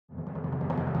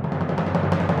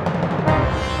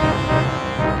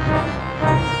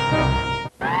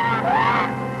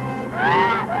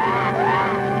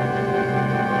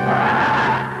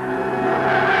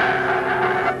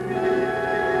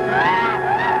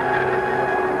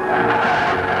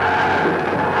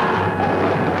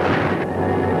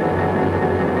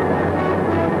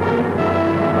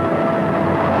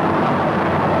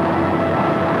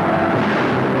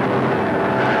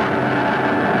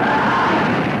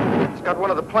got one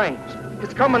of the planes.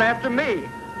 It's coming after me.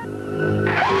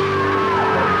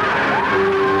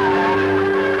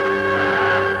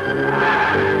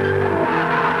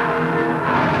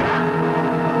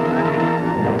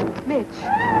 Mitch.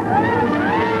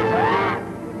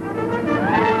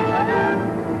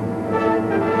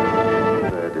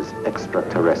 Bird is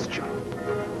extraterrestrial.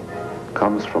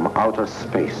 Comes from outer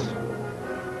space.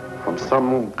 From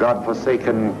some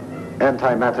godforsaken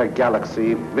antimatter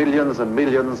galaxy, millions and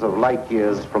millions of light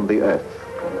years from the Earth.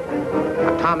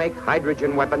 Atomic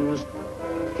hydrogen weapons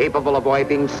capable of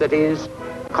wiping cities,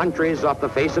 countries off the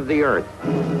face of the Earth,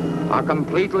 are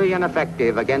completely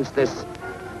ineffective against this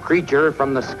creature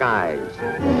from the skies.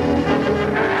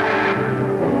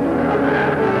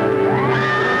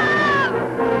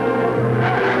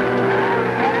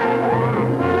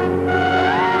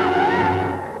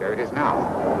 There it is now,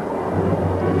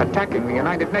 attacking the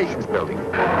United Nations building.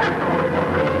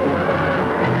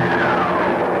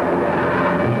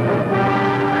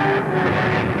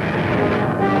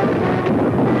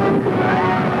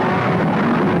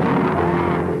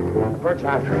 Bird's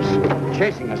after us,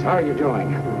 chasing us. How are you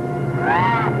doing?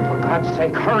 For God's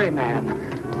sake, hurry, man.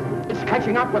 It's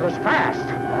catching up with us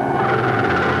fast.